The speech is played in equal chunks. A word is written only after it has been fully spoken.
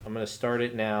I'm going to start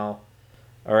it now.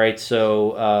 All right,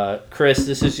 so Chris,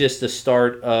 this is just the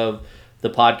start of the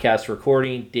podcast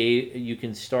recording. Dave, you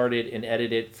can start it and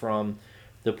edit it from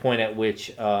the point at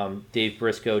which Dave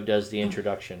Briscoe does the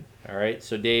introduction. All right,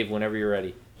 so Dave, whenever you're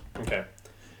ready. Okay.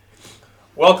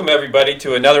 Welcome, everybody,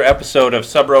 to another episode of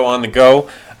Subro on the Go.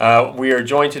 We are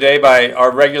joined today by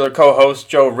our regular co-host,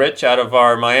 Joe Rich, out of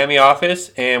our Miami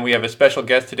office, and we have a special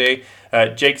guest today,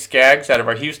 Jake Skaggs, out of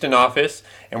our Houston office,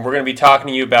 and we're going to be talking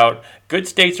to you about good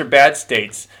states or bad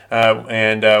states,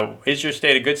 and is your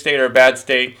state a good state or a bad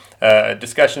state, a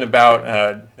discussion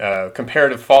about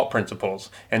comparative fault principles.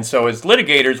 And so as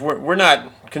litigators, we're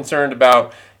not concerned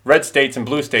about red states and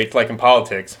blue states like in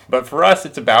politics, but for us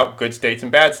it's about good states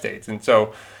and bad states. And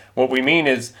so what we mean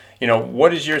is, what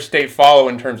does your state follow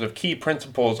in terms of key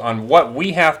principles on what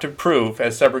we have to prove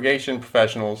as subrogation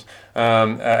professionals,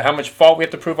 how much fault we have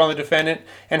to prove on the defendant,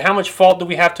 and how much fault do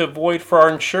we have to avoid for our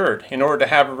insured in order to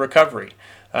have a recovery.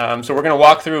 So we're going to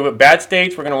walk through bad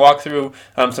states, we're going to walk through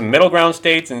some middle ground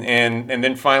states, and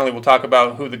then finally we'll talk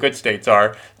about who the good states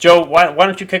are. Joe, why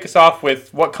don't you kick us off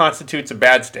with what constitutes a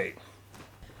bad state?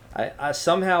 I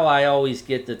somehow I always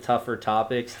get the tougher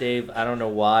topics, Dave. I don't know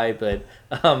why, but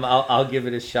I'll give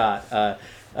it a shot.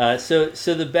 So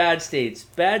the bad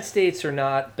states are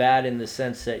not bad in the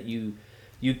sense that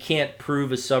you can't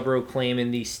prove a subro claim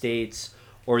in these states,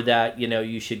 or that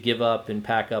you should give up and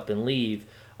pack up and leave.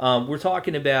 We're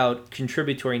talking about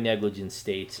contributory negligence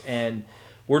states, and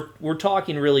we're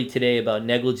talking really today about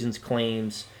negligence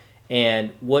claims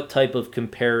and what type of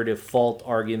comparative fault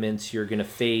arguments you're going to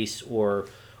face, or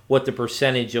what the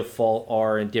percentage of fault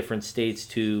are in different states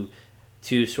to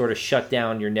sort of shut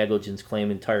down your negligence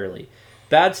claim entirely.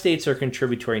 Bad states are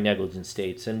contributory negligence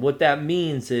states, and what that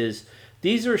means is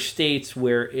these are states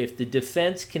where if the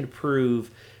defense can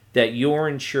prove that your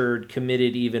insured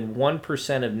committed even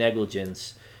 1% of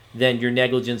negligence, then your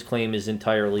negligence claim is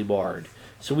entirely barred.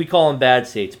 So we call them bad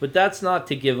states, but that's not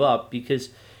to give up, because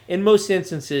in most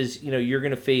instances, you're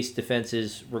going to face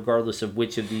defenses regardless of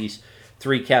which of these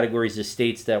three categories of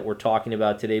states that we're talking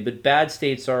about today. But bad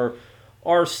states are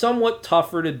somewhat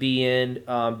tougher to be in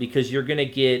because you're going to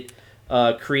get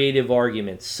creative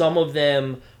arguments. Some of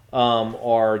them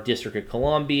are District of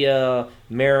Columbia,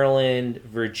 Maryland,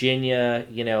 Virginia.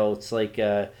 It's like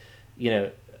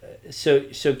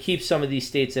so keep some of these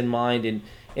states in mind.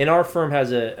 And our firm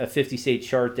has a 50-state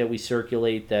chart that we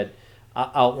circulate that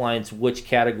outlines which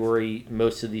category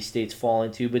most of these states fall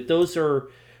into. But those are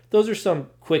some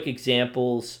quick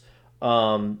examples.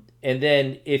 And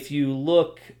then if you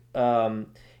look,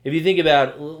 if you think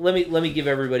about, let me give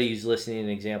everybody who's listening an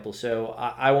example. So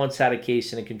I once had a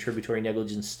case in a contributory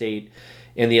negligence state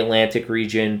in the Atlantic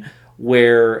region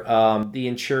where the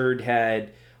insured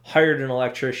had hired an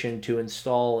electrician to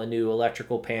install a new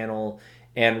electrical panel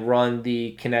and run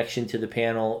the connection to the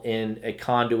panel in a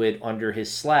conduit under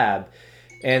his slab.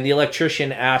 And the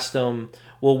electrician asked him,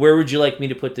 well, where would you like me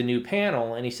to put the new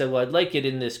panel? And he said, well, I'd like it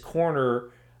in this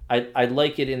corner. I'd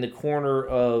like it in the corner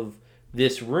of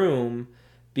this room,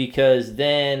 because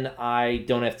then I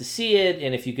don't have to see it.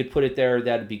 And if you could put it there,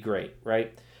 that'd be great,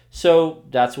 right? So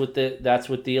that's what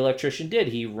the electrician did.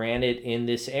 He ran it in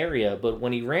this area. But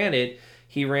when he ran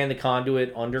the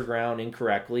conduit underground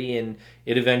incorrectly, and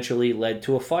it eventually led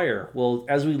to a fire. Well,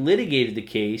 as we litigated the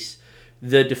case,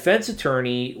 the defense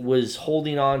attorney was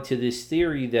holding on to this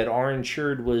theory that our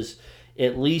insured was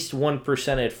at least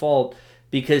 1% at fault,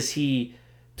 because he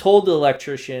told the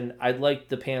electrician, I'd like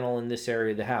the panel in this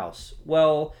area of the house.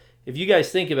 Well, if you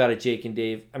guys think about it, Jake and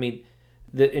Dave,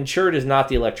 the insured is not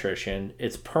the electrician.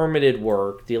 It's permitted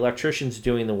work. The electrician's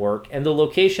doing the work, and the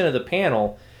location of the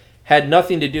panel had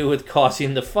nothing to do with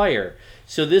causing the fire.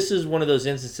 So this is one of those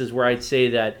instances where I'd say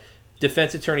that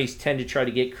defense attorneys tend to try to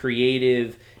get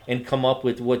creative and come up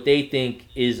with what they think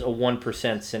is a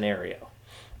 1% scenario.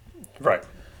 Right.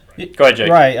 Go ahead, Jake.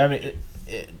 Right.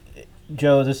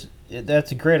 Joe,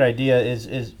 that's a great idea.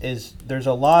 Is there's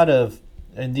a lot of,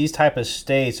 in these type of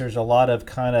states, there's a lot of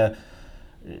kind of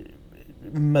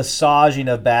massaging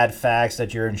of bad facts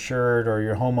that your insured or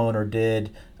your homeowner did,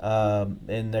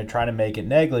 and they're trying to make it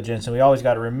negligence. And we always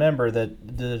got to remember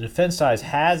that the defense side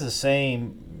has the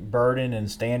same burden and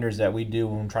standards that we do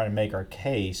when we're trying to make our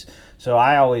case. So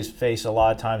I always face a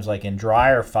lot of times, like in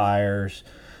dryer fires,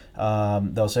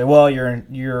 they'll say, well,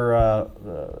 your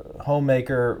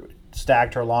homemaker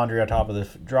stacked her laundry on top of the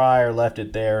dryer, left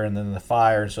it there, and then the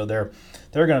fire, so they're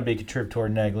going to be contributory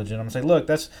negligent. I'm going to say, look,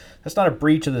 that's not a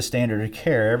breach of the standard of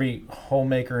care. Every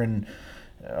homemaker in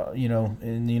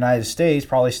the United States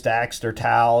probably stacks their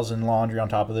towels and laundry on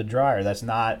top of the dryer. That's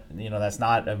not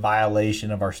a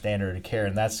violation of our standard of care,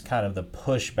 and that's kind of the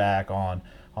pushback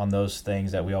those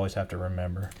things that we always have to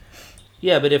remember.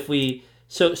 Yeah, but if we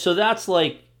so that's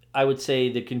like, I would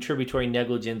say, the contributory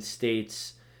negligence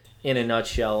states in a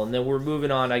nutshell, and then we're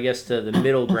moving on, I guess, to the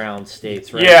middle ground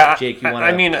states, right? Yeah, Jake, you want to?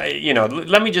 I mean,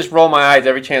 let me just roll my eyes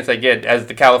every chance I get as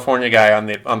the California guy on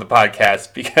the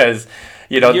podcast, because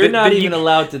you're not even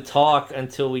allowed to talk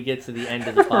until we get to the end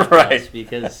of the podcast, right?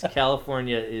 Because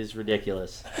California is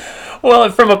ridiculous. Well,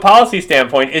 from a policy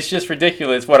standpoint, it's just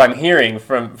ridiculous what I'm hearing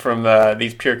from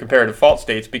these pure comparative fault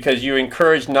states, because you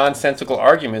encourage nonsensical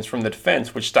arguments from the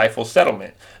defense, which stifles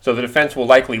settlement. So the defense will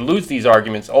likely lose these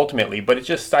arguments ultimately, but it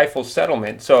just stifles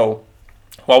settlement. So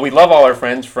while we love all our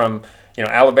friends from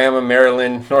Alabama,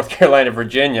 Maryland, North Carolina,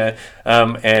 Virginia,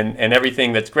 and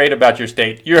everything that's great about your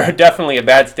state, you're definitely a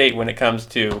bad state when it comes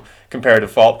to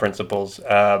comparative fault principles.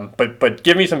 But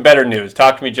give me some better news.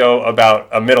 Talk to me, Joe, about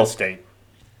a middle state.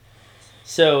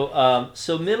 So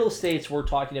middle states, we're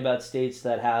talking about states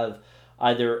that have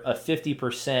either a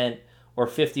 50% or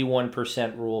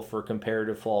 51% rule for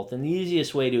comparative fault. And the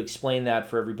easiest way to explain that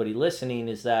for everybody listening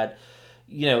is that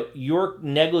your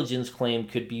negligence claim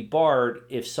could be barred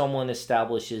if someone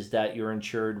establishes that your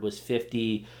insured was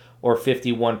 50 or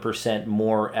 51%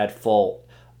 more at fault.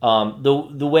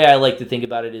 The way I like to think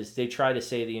about it is they try to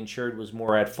say the insured was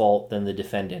more at fault than the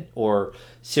defendant or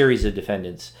series of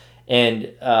defendants.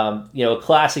 And, a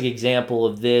classic example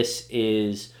of this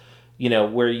is,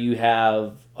 where you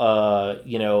have, a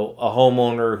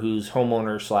homeowner who's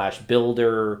homeowner /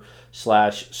 builder /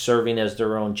 serving as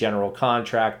their own general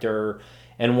contractor,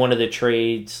 and one of the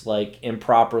trades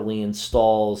improperly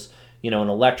installs, an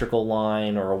electrical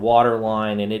line or a water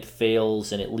line, and it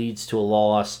fails and it leads to a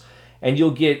loss. And you'll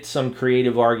get some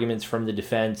creative arguments from the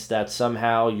defense that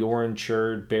somehow your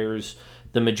insured bears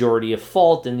the majority of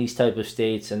fault in these type of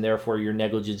states, and therefore your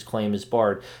negligence claim is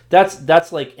barred.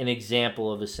 That's like an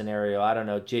example of a scenario. I don't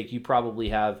know, Jake, Jake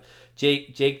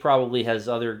probably has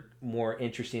other more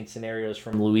interesting scenarios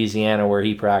from Louisiana where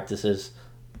he practices.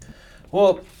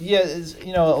 Well, yeah,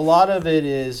 a lot of it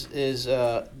is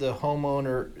the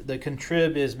homeowner. The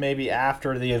contrib is maybe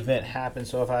after the event happens.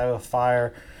 So if I have a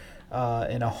fire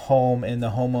in a home and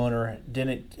the homeowner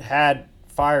had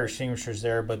fire extinguishers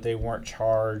there, but they weren't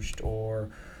charged or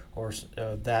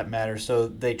that matter. So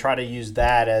they try to use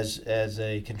that as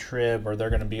a contrib, or they're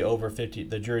going to be over 50.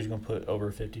 The jury's going to put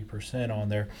over 50% on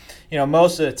there.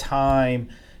 Most of the time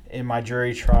in my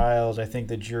jury trials, I think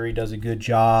the jury does a good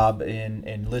job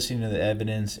in listening to the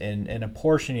evidence and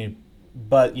apportioning,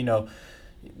 but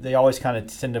they always kind of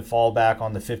tend to fall back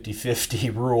on the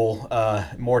 50-50 rule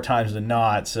more times than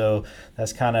not. So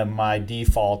that's kind of my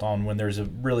default on when there's a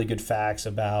really good facts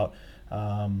about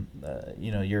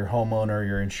your homeowner,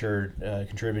 your insured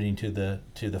contributing to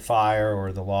the fire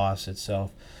or the loss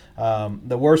itself.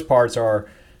 The worst parts are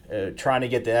trying to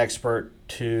get the expert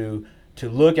to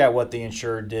look at what the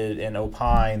insured did and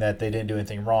opine that they didn't do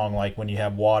anything wrong, like when you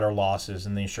have water losses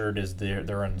and the insured is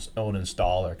their own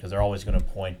installer, because they're always going to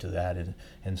point to that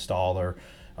installer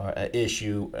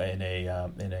issue in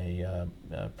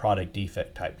a product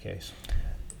defect type case.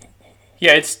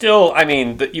 Yeah, it's still,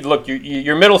 look,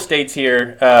 your middle states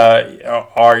here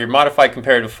are your modified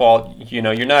comparative fault.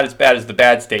 You're not as bad as the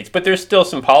bad states, but there's still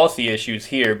some policy issues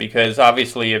here, because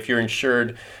obviously if you're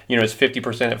insured, is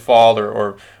 50% at fault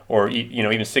or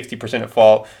even 60% at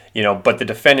fault, but the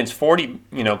defendant's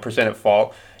 40% at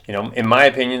fault, in my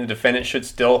opinion, the defendant should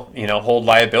still, hold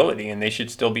liability, and they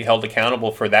should still be held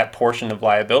accountable for that portion of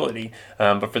liability.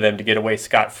 But for them to get away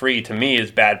scot-free, to me,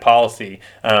 is bad policy.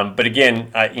 But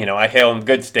again, I hail in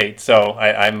good state, so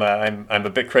I'm a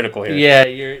bit critical here. Yeah,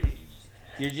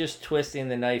 you're just twisting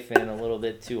the knife in a little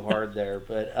bit too hard there.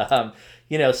 But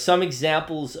some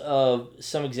examples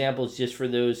just for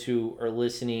those who are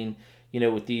listening,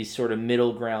 with these sort of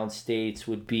middle ground states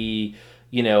would be,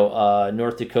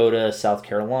 North Dakota, South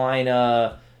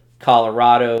Carolina,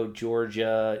 Colorado,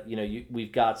 Georgia.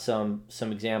 We've got some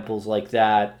examples like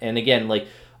that. And again, we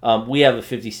have a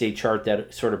 50-state chart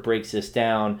that sort of breaks this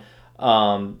down.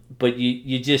 But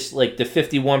you just like the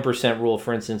 51% rule,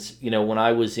 for instance, when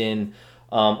I was in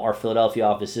our Philadelphia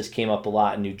office, this came up a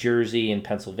lot in New Jersey and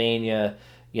Pennsylvania.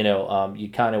 You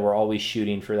kind of were always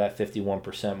shooting for that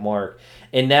 51% mark.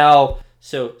 And now,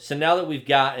 so now that we've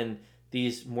gotten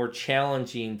these more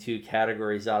challenging two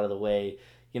categories out of the way,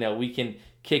 we can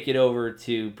kick it over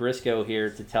to Briscoe here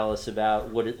to tell us about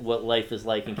what life is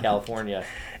like in California.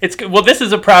 It's good. Well, this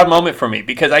is a proud moment for me,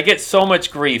 because I get so much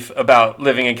grief about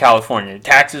living in California.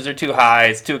 Taxes are too high.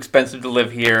 It's too expensive to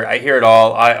live here. I hear it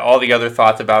all. All the other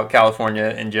thoughts about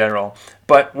California in general.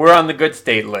 But we're on the good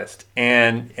state list,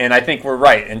 and I think we're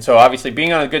right. And so obviously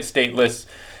being on a good state list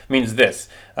means this.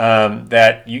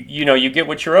 that you get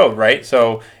what you're owed, right?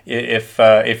 So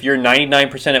if you're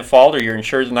 99% at fault, or your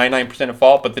insured's 99% at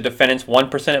fault, but the defendant's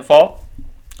 1% at fault,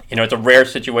 it's a rare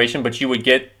situation, but you would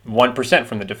get 1%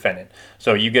 from the defendant.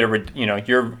 So you get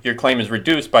your claim is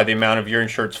reduced by the amount of your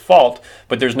insured's fault,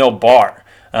 but there's no bar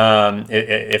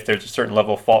if there's a certain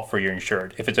level of fault for your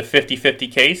insured. If it's a 50-50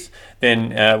 case, then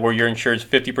where your insured's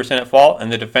 50% at fault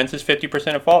and the defense is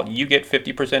 50% at fault, you get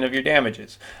 50% of your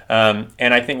damages. And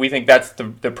we think that's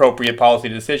the appropriate policy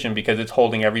decision, because it's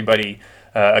holding everybody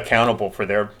accountable for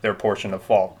their portion of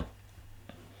fault.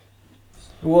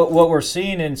 What we're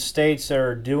seeing in states that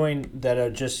are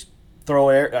just throw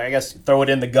it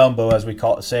in the gumbo, as we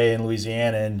say in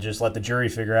Louisiana, and just let the jury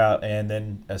figure out and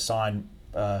then assign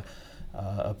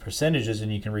percentages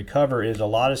and you can recover, is a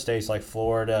lot of states like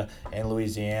Florida and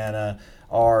Louisiana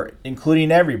are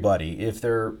including everybody if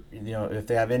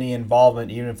they have any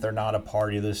involvement, even if they're not a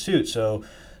party to the suit. So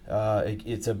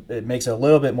it makes it a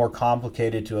little bit more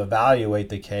complicated to evaluate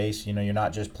the case. You're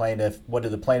not just what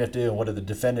did the plaintiff do and what did the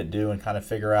defendant do, and kind of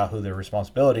figure out who their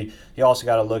responsibility. You also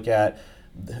got to look at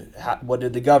what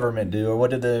did the government do, or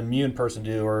what did the immune person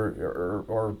do,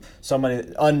 or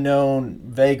somebody unknown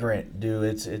vagrant do.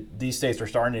 These states are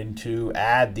starting to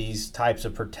add these types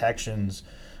of protections,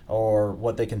 or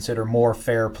what they consider more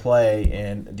fair play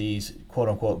in these quote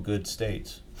unquote good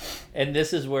states. And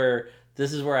this is where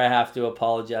I have to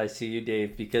apologize to you,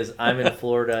 Dave, because I'm in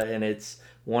Florida and it's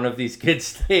one of these good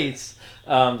states.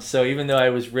 So even though I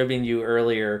was ribbing you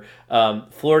earlier,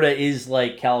 Florida is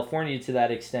like California to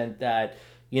that extent that,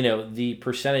 the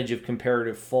percentage of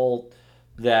comparative fault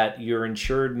that your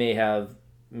insured may have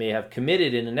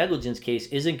committed in a negligence case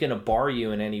isn't going to bar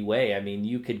you in any way. I mean,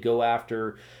 you could go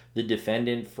after the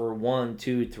defendant for 1%,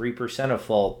 2%, 3% of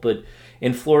fault, but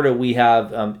in Florida we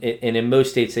have, and in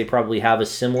most states they probably have a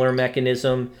similar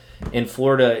mechanism. In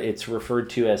Florida, it's referred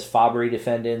to as Fabry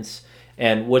defendants,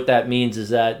 and what that means is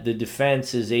that the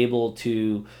defense is able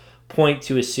to point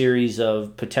to a series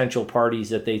of potential parties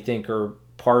that they think are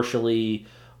partially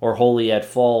or wholly at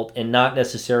fault, and not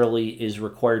necessarily is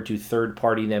required to third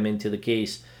party them into the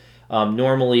case.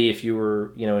 Normally, if you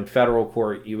were, in federal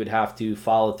court, you would have to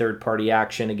file a third party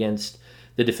action against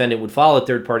the defendant. Would file a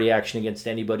third party action against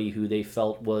anybody who they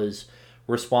felt was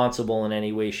responsible in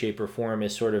any way, shape, or form,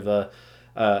 as sort of a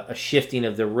shifting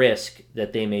of the risk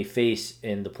that they may face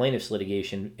in the plaintiff's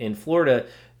litigation. In Florida,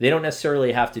 they don't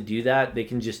necessarily have to do that. They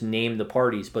can just name the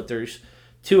parties, but there's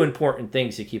two important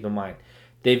things to keep in mind.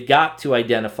 They've got to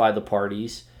identify the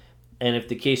parties, and if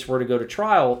the case were to go to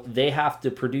trial, they have to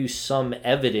produce some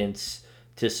evidence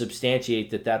to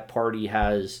substantiate that party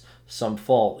has some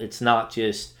fault. It's not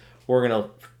just, we're going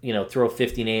to throw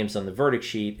 50 names on the verdict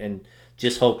sheet and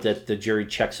just hope that the jury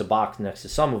checks a box next to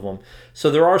some of them.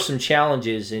 So there are some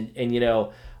challenges, and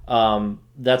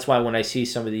that's why when I see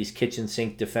some of these kitchen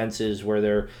sink defenses where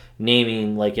they're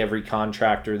naming like every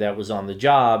contractor that was on the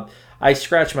job, I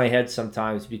scratch my head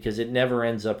sometimes, because it never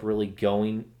ends up really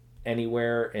going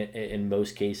anywhere in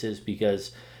most cases,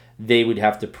 because they would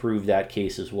have to prove that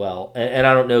case as well. And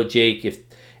I don't know, Jake,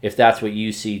 if that's what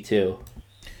you see too.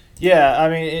 Yeah, I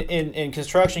mean, in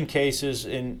construction cases,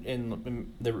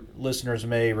 in the listeners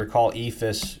may recall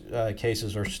EIFS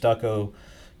cases or stucco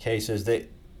cases,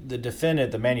 the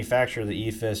defendant, the manufacturer of the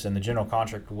EIFS, and the general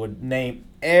contractor would name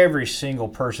every single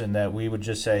person that we would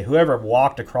just say, whoever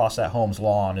walked across that home's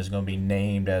lawn is going to be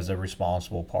named as a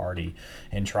responsible party,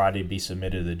 and try to be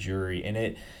submitted to the jury. And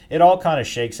it all kind of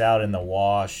shakes out in the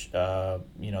wash.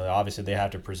 Obviously they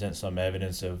have to present some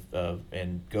evidence of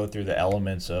and go through the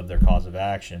elements of their cause of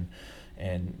action,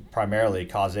 and primarily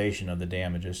causation of the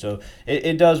damages. So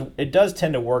it does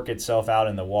tend to work itself out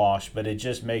in the wash, but it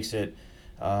just makes it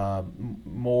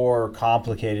more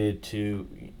complicated to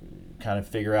kind of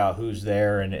figure out who's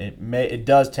there, and it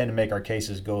does tend to make our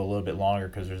cases go a little bit longer,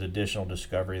 because there's additional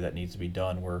discovery that needs to be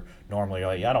done, where normally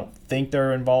I don't think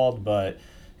they're involved, but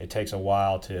it takes a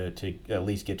while to at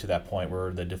least get to that point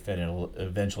where the defendant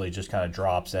eventually just kind of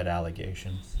drops that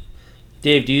allegation.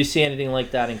 Dave, do you see anything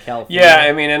like that in California? Yeah,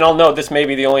 I mean, and I'll note this may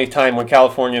be the only time when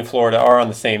California and Florida are on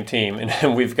the same team,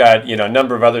 and we've got a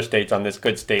number of other states on this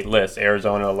good state list: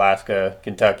 Arizona, Alaska,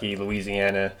 Kentucky,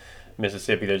 Louisiana,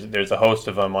 Mississippi. There's a host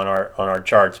of them on our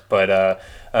charts, but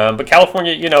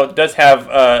California, does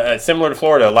have similar to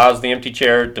Florida, allows the empty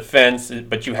chair defense,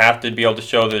 but you have to be able to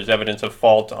show there's evidence of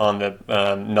fault on the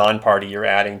non-party you're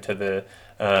adding to the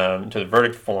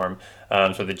verdict form,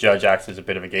 so the judge acts as a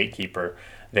bit of a gatekeeper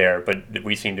there, but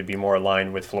we seem to be more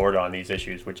aligned with Florida on these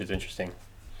issues, which is interesting.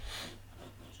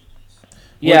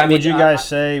 Yeah, would you guys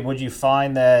say, would you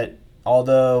find that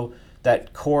although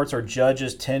that courts or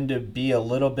judges tend to be a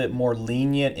little bit more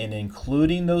lenient in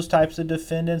including those types of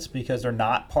defendants because they're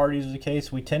not parties to the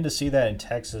case. We tend to see that in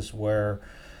Texas, where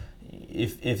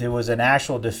if it was an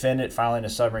actual defendant filing a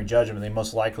summary judgment, they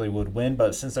most likely would win.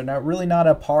 But since they're not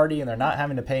a party and they're not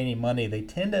having to pay any money, they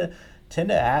tend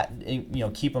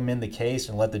to keep them in the case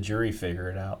and let the jury figure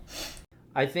it out.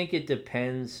 I think it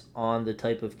depends on the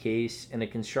type of case. In a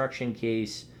construction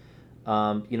case,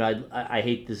 I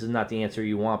hate, this is not the answer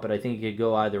you want, but I think it could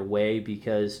go either way,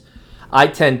 because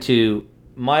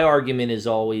my argument is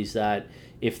always that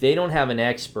if they don't have an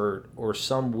expert or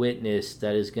some witness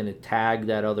that is going to tag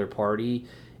that other party,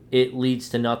 it leads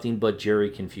to nothing but jury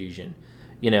confusion.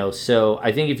 So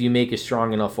I think if you make a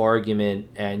strong enough argument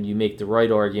and you make the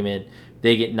right argument,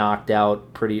 they get knocked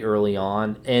out pretty early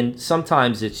on. And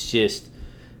sometimes it's just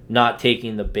not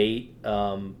taking the bait.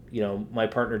 My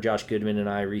partner Josh Goodman and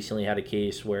I recently had a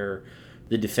case where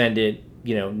the defendant,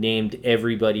 named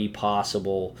everybody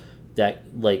possible that,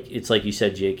 it's like you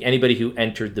said, Jake, anybody who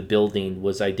entered the building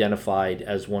was identified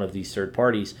as one of these third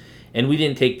parties. And we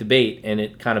didn't take the bait, and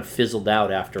it kind of fizzled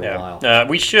out after a while.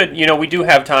 We should, we do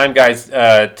have time, guys,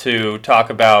 to talk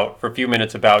for a few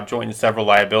minutes about joint and several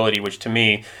liability, which to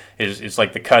me is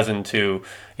like the cousin to,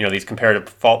 these comparative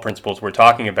fault principles we're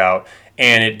talking about.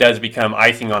 And it does become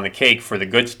icing on the cake for the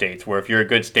good states, where if you're a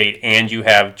good state and you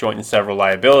have joint and several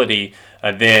liability,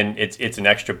 then it's an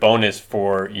extra bonus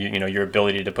for your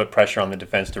ability to put pressure on the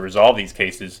defense to resolve these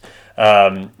cases.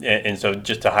 And so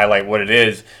just to highlight what it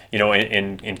is,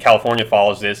 in California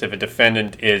follows this. If a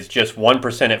defendant is just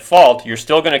 1% at fault, you're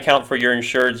still going to count for your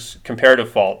insured's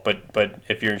comparative fault. But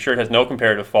if your insured has no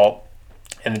comparative fault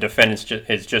and the defendant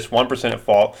is just 1% at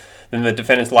fault, then the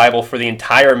defendant's liable for the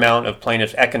entire amount of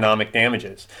plaintiff's economic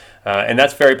damages. And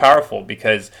that's very powerful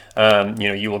because,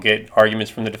 you will get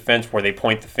arguments from the defense where they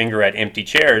point the finger at empty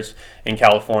chairs in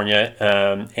California,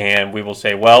 and we will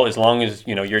say, well, as long as,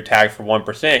 you're tagged for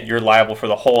 1%, you're liable for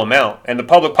the whole amount. And the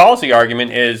public policy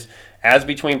argument is, as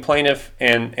between plaintiff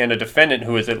and a defendant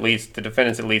who is the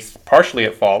defendant's at least partially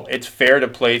at fault, it's fair to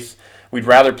place, we'd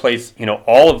rather place,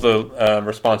 all of the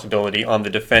responsibility on the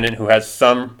defendant who has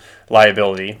some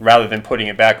liability rather than putting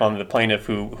it back on the plaintiff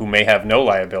who may have no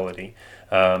liability.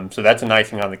 So that's an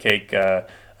icing on the cake.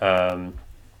 And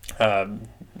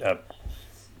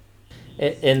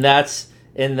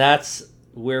that's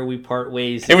where we part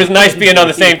ways. It was nice being on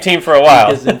the same team for a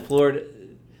while. Because in Florida,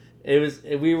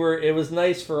 it was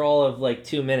nice for all of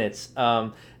 2 minutes.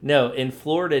 No, in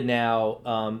Florida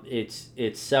now, it's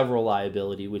several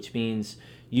liability, which means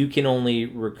you can only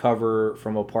recover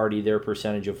from a party their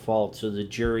percentage of fault. So the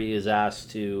jury is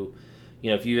asked to,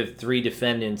 if you have 3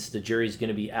 defendants, the jury is going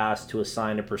to be asked to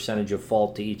assign a percentage of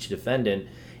fault to each defendant,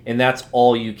 and that's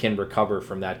all you can recover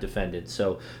from that defendant.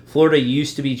 So Florida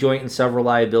used to be joint and several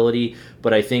liability,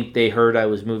 but I think they heard I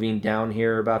was moving down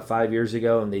here about 5 years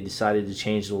ago, and they decided to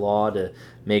change the law to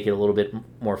make it a little bit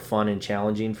more fun and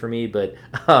challenging for me. But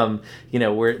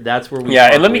that's where we.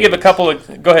 Yeah, and let me give a couple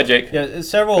of. Go ahead, Jake. Yeah,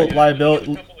 several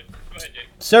liability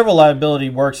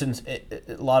works in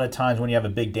a lot of times when you have a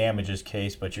big damages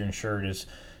case, but your insured is,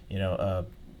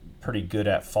 pretty good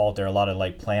at fault. There are a lot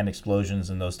of planned explosions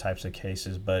in those types of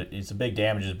cases, but it's a big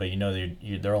damages. But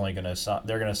they're only going to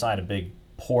assign a big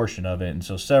portion of it, and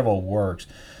so several works.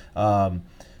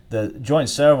 The joint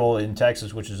several in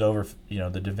Texas, which is over, the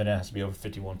defendant has to be over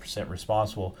 51%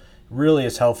 responsible, really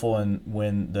is helpful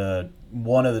when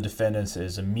one of the defendants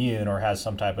is immune or has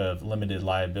some type of limited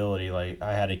liability. Like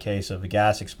I had a case of a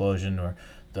gas explosion where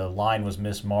the line was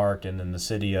mismarked, and then the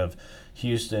city of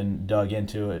Houston dug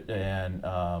into it and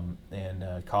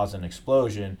caused an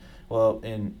explosion. Well,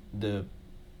 in the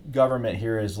government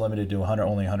here is limited to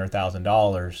only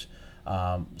 $100,000.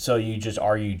 So you just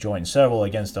argue joint and several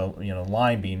against the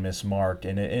line being mismarked,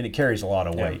 and it carries a lot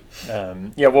of weight.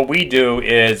 What we do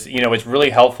is it's really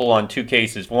helpful on 2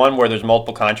 cases. One where there's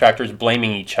multiple contractors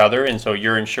blaming each other, and so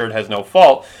your insured has no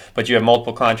fault, but you have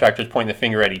multiple contractors pointing the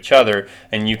finger at each other,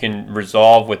 and you can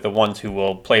resolve with the ones who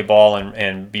will play ball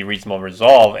and be reasonable and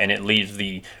resolve, and it leaves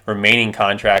the remaining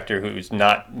contractor who's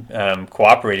not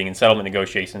cooperating in settlement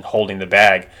negotiations holding the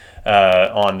bag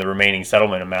on the remaining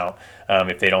settlement amount.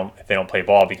 If they don't play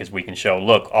ball, because we can show,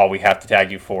 look, all we have to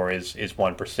tag you for is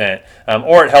 1%.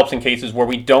 Or it helps in cases where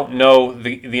we don't know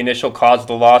the initial cause of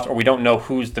the loss, or we don't know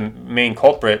who's the main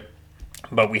culprit,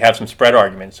 but we have some spread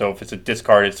arguments. So if it's a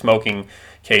discarded smoking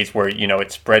case where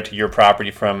it spread to your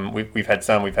property from, we've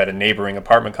had a neighboring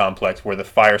apartment complex where the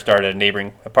fire started at a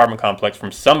neighboring apartment complex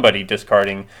from somebody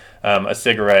discarding a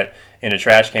cigarette in a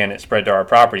trash can that spread to our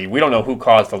property. We don't know who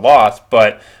caused the loss,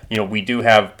 but we do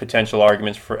have potential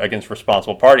arguments against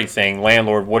responsible parties saying,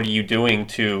 landlord, what are you doing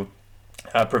to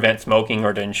prevent smoking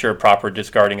or to ensure proper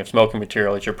discarding of smoking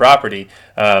material at your property.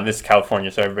 This is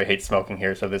California, so everybody hates smoking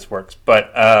here, so this works.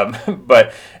 But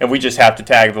and we just have to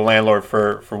tag the landlord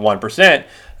for 1%,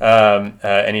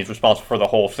 and he's responsible for the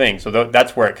whole thing. So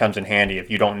that's where it comes in handy if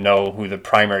you don't know who the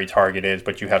primary target is,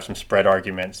 but you have some spread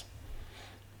arguments.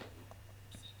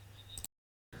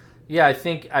 Yeah, I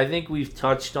think we've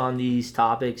touched on these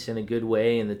topics in a good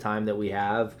way in the time that we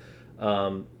have.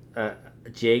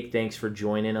 Jake, thanks for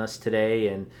joining us today,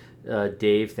 and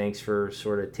Dave, thanks for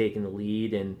sort of taking the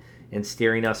lead and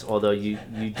steering us, although you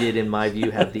did, in my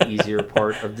view, have the easier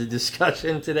part of the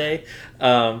discussion today.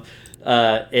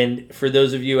 And for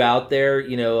those of you out there,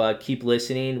 keep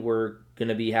listening. We're going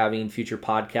to be having future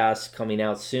podcasts coming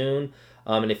out soon.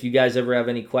 And if you guys ever have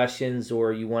any questions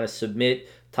or you want to submit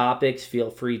topics,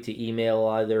 feel free to email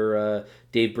either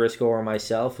Dave Briscoe or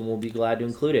myself, and we'll be glad to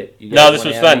include it. No, this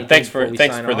was fun. Thanks for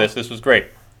this. This was great.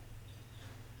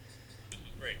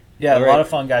 Yeah, a lot of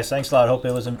fun, guys. Thanks a lot. Hope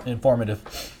it was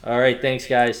informative. All right, thanks,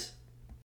 guys.